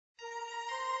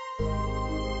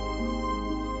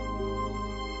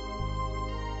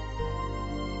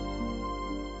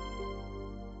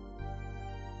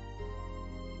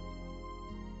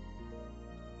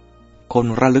คน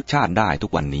ระลึกชาติได้ทุ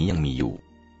กวันนี้ยังมีอยู่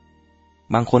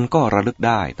บางคนก็ระลึกไ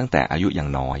ด้ตั้งแต่อายุยัง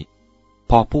น้อย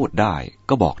พอพูดได้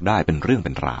ก็บอกได้เป็นเรื่องเ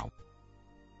ป็นราว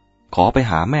ขอไป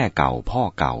หาแม่เก่าพ่อ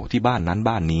เก่าที่บ้านนั้น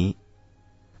บ้านนี้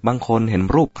บางคนเห็น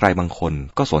รูปใครบางคน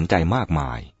ก็สนใจมากม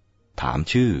ายถาม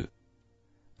ชื่อ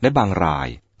และบางราย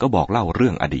ก็บอกเล่าเรื่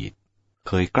องอดีตเ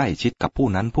คยใกล้ชิดกับผู้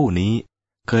นั้นผู้นี้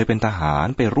เคยเป็นทหาร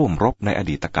ไปร่วมรบในอ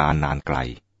ดีตการนานไกล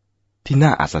ที่น่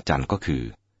าอัศจรรย์ก็คือ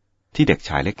ที่เด็กช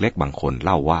ายเล็กๆบางคนเ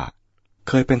ล่าว่าเ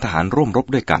คยเป็นทหารร่วมรบ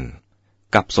ด้วยกัน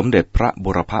กับสมเด็จพระบุ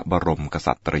รพบรมก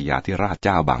ษัตริยาธิราชเ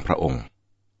จ้าบางพระองค์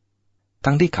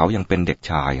ทั้งที่เขายังเป็นเด็ก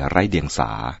ชายไร้เดียงส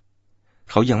า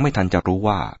เขายังไม่ทันจะรู้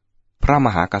ว่าพระม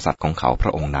หากษัตริย์ของเขาพร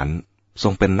ะองค์นั้นทร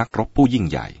งเป็นนักรบผู้ยิ่ง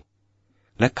ใหญ่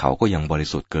และเขาก็ยังบริ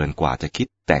สุทธิ์เกินกว่าจะคิด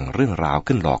แต่งเรื่องราว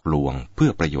ขึ้นหลอกลวงเพื่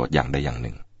อประโยชน์อย่างใดอย่างห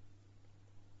นึ่ง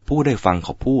ผู้ได้ฟังเข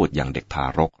าพูดอย่างเด็กทา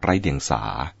รกไร้เดียงสา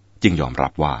จึงยอมรั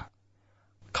บว่า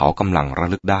เขากำลังระ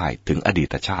ลึกได้ถึงอดี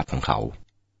ตชาติของเขา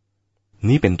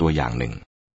นี้เป็นตัวอย่างหนึ่ง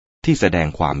ที่แสดง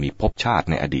ความมีภพชาติ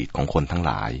ในอดีตของคนทั้งห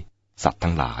ลายสัตว์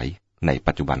ทั้งหลายใน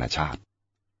ปัจจุบันชาติ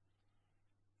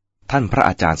ท่านพระอ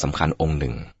าจารย์สำคัญองค์ห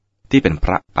นึ่งที่เป็นพ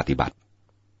ระปฏิบัติ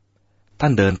ท่า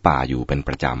นเดินป่าอยู่เป็นป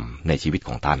ระจำในชีวิตข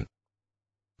องท่าน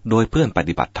โดยเพื่อนป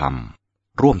ฏิบัติธรรม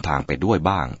ร่วมทางไปด้วย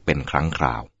บ้างเป็นครั้งคร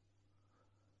าว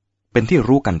เป็นที่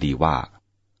รู้กันดีว่า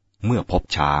เมื่อพบ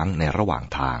ช้างในระหว่าง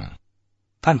ทาง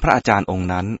ท่านพระอาจารย์องค์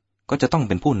นั้นก็จะต้องเ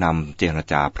ป็นผู้นำเจร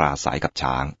จาปราศัยกับ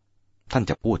ช้างท่าน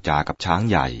จะพูดจากับช้าง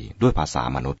ใหญ่ด้วยภาษา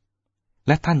มนุษย์แ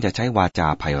ละท่านจะใช้วาจา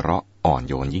ไพเราะอ่อน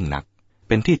โยนยิ่งนักเ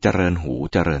ป็นที่เจริญหู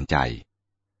เจริญใจ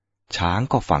ช้าง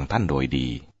ก็ฟังท่านโดยดี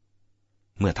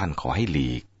เมื่อท่านขอให้หลี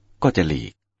กก็จะหลี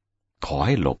กขอใ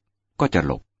ห้หลบก็จะห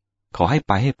ลบขอให้ไ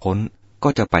ปให้พ้นก็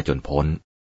จะไปจนพ้น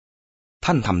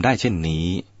ท่านทำได้เช่นนี้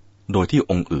โดยที่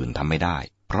องค์อื่นทำไม่ได้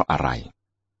เพราะอะไร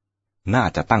น่า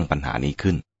จะตั้งปัญหานี้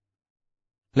ขึ้น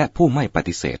และผู้ไม่ป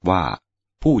ฏิเสธว่า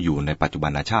ผู้อยู่ในปัจจุบั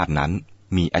นชาตินั้น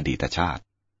มีอดีตชาติ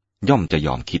ย่อมจะย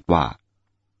อมคิดว่า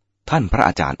ท่านพระอ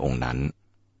าจารย์องค์นั้น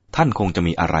ท่านคงจะ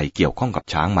มีอะไรเกี่ยวข้องกับ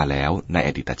ช้างมาแล้วในอ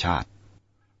ดีตชาติ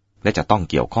และจะต้อง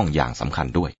เกี่ยวข้องอย่างสำคัญ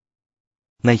ด้วย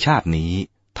ในชาตินี้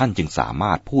ท่านจึงสาม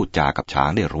ารถพูดจากับช้าง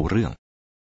ได้รู้เรื่อง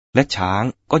และช้าง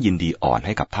ก็ยินดีอ่อนใ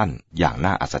ห้กับท่านอย่างน่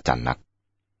าอัศจรรย์นัก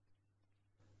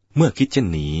เมื่อคิดเช่น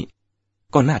นี้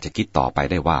ก็น่าจะคิดต่อไป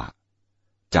ได้ว่า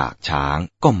จากช้าง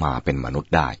ก็มาเป็นมนุษ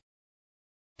ย์ได้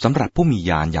สำหรับผู้มี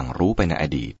ญาณอย่างรู้ไปในอ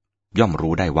ดีตย่อม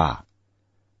รู้ได้ว่า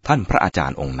ท่านพระอาจา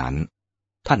รย์องค์นั้น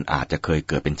ท่านอาจจะเคย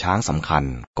เกิดเป็นช้างสำคัญ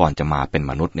ก่อนจะมาเป็น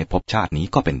มนุษย์ในภพชาตินี้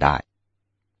ก็เป็นได้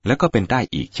และก็เป็นได้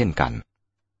อีกเช่นกัน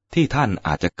ที่ท่านอ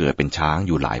าจจะเกิดเป็นช้างอ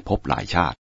ยู่หลายภพหลายชา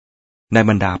ติใน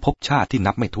บรรดาภพชาติที่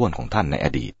นับไม่ถ้วนของท่านในอ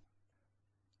ดีต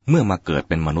เมื่อมาเกิด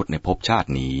เป็นมนุษย์ในภพชาติ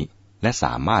นี้และส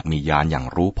ามารถมีญาณอย่าง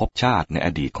รู้ภพชาติในอ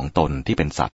ดีตของตนที่เป็น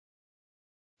สัตว์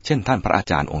เช่นท่านพระอา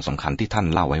จารย์องค์สำคัญที่ท่าน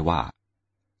เล่าไว้ว่า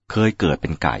เคยเกิดเป็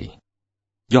นไก่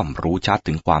ย่อมรู้ชัด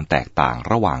ถึงความแตกต่าง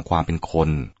ระหว่างความเป็นคน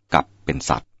กับเป็น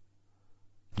สัตว์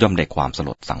ย่อมได้ความสล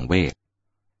ดสังเวช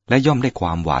และย่อมได้คว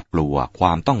ามหวาดกลัวคว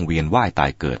ามต้องเวียนว่ายตา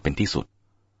ยเกิดเป็นที่สุด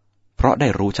เพราะได้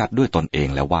รู้ชัดด้วยตนเอง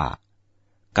แล้วว่า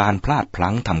การพลาดพ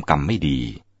ลั้งทำกรรมไม่ดี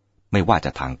ไม่ว่าจ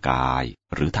ะทางกาย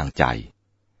หรือทางใจ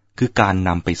คือการน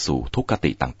ำไปสู่ทุกข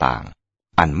ติต่าง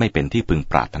ๆอันไม่เป็นที่พึง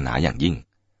ปรารถนาอย่างยิ่ง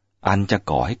อันจะ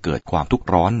ก่อให้เกิดความทุกข์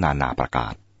ร้อนนานาประกา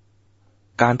ร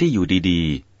การที่อยู่ดี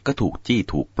ๆก็ถูกจี้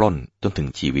ถูกปล้นจนถึง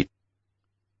ชีวิต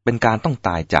เป็นการต้องต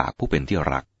ายจากผู้เป็นที่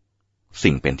รัก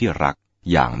สิ่งเป็นที่รัก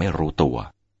อย่างไม่รู้ตัว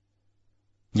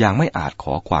อย่างไม่อาจข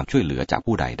อความช่วยเหลือจาก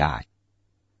ผู้ใดได้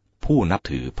ผู้นับ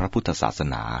ถือพระพุทธศาส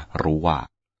นารู้ว่า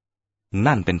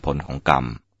นั่นเป็นผลของกรรม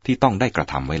ที่ต้องได้กระ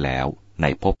ทำไว้แล้วใน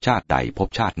ภพชาติใดภพ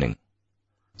ชาติหนึ่ง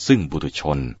ซึ่งบุตุช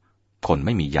นคนไ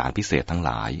ม่มีญาณพิเศษทั้งห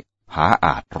ลายหาอ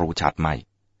าจรู้ชัดไม่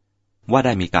ว่าไ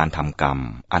ด้มีการทำกรรม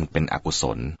อันเป็นอกุศ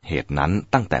ลเหตุนั้น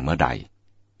ตั้งแต่เมื่อใด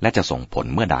และจะส่งผล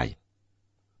เมื่อใด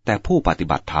แต่ผู้ปฏิ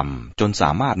บัติธรรมจนส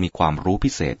ามารถมีความรู้พิ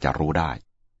เศษจะรู้ได้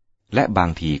และบาง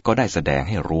ทีก็ได้แสดง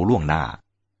ให้รู้ล่วงหน้า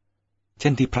เช่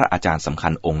นที่พระอาจารย์สำคั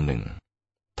ญองค์หนึ่ง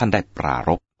ท่านได้ปราร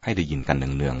ภให้ได้ยินกัน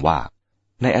เนืองๆว่า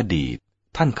ในอดีต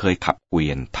ท่านเคยขับเกวี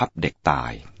ยนทับเด็กตา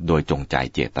ยโดยจงใจ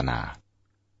เจตนา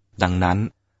ดังนั้น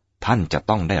ท่านจะ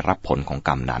ต้องได้รับผลของก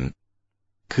รรมนั้น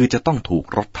คือจะต้องถูก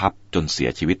รถทับจนเสีย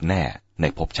ชีวิตแน่ใน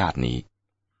ภพชาตินี้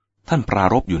ท่านปรา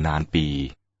รภอยู่นานปี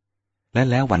และ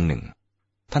แล้ววันหนึ่ง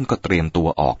ท่านก็เตรียมตัว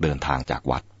ออกเดินทางจาก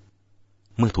วัด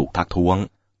เมื่อถูกทักท้วง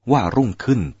ว่ารุ่ง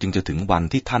ขึ้นจึงจะถึงวัน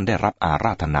ที่ท่านได้รับอาร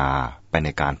าธนาไปใน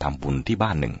การทำบุญที่บ้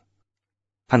านหนึ่ง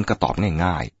ท่านก็ตอบ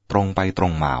ง่ายๆตรงไปตร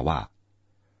งมาว่า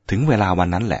ถึงเวลาวัน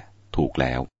นั้นแหละถูกแ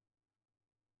ล้ว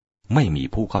ไม่มี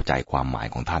ผู้เข้าใจความหมาย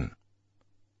ของท่าน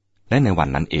และในวัน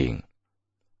นั้นเอง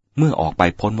เมื่อออกไป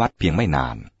พ้นวัดเพียงไม่นา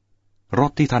น ร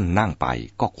ถที่ท่านนั่งไป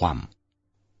ก็คว่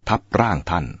ำทับร่าง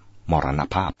ท่านมรณ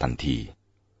ภาพทันที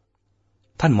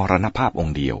ท่านมรณภาพอง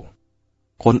ค์เดียว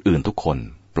คนอื่นทุกคน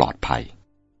ปลอดภัย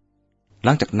ห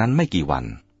ลังจากนั้นไม่กี่วัน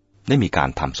ได้มีการ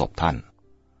ทำศพท่าน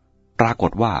ปราก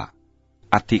ฏว่า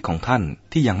อัฐิของท่าน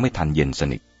ที่ยังไม่ทันเย็นส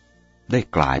นิทได้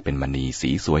กลายเป็นมณีสี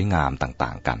สวยงามต่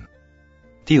างๆกัน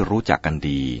ที่รู้จักกัน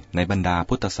ดีในบรรดา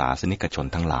พุทธศาสนิกชน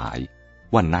ทั้งหลาย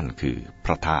ว่านั่นคือพ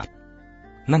ระธาตุ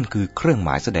นั่นคือเครื่องหม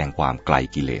ายแสดงความไกล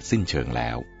กิเลสสิ้นเชิงแล้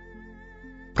ว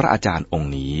พระอาจารย์อง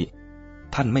ค์นี้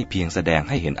ท่านไม่เพียงแสดง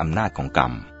ให้เห็นอำนาจของกรร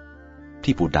ม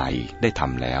ที่ผู้ใดได้ท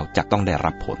ำแล้วจะต้องได้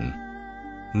รับผล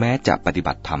แม้จะปฏิ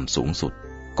บัติธรรมสูงสุด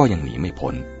ก็ยังหนีไม่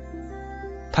พ้น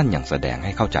ท่านยังแสดงใ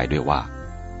ห้เข้าใจด้วยว่า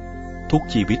ทุก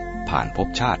ชีวิตผ่านภพ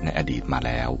ชาติในอดีตมาแ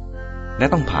ล้วและ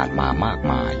ต้องผ่านมามาก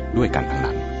มายด้วยกันทั้ง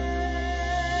นั้น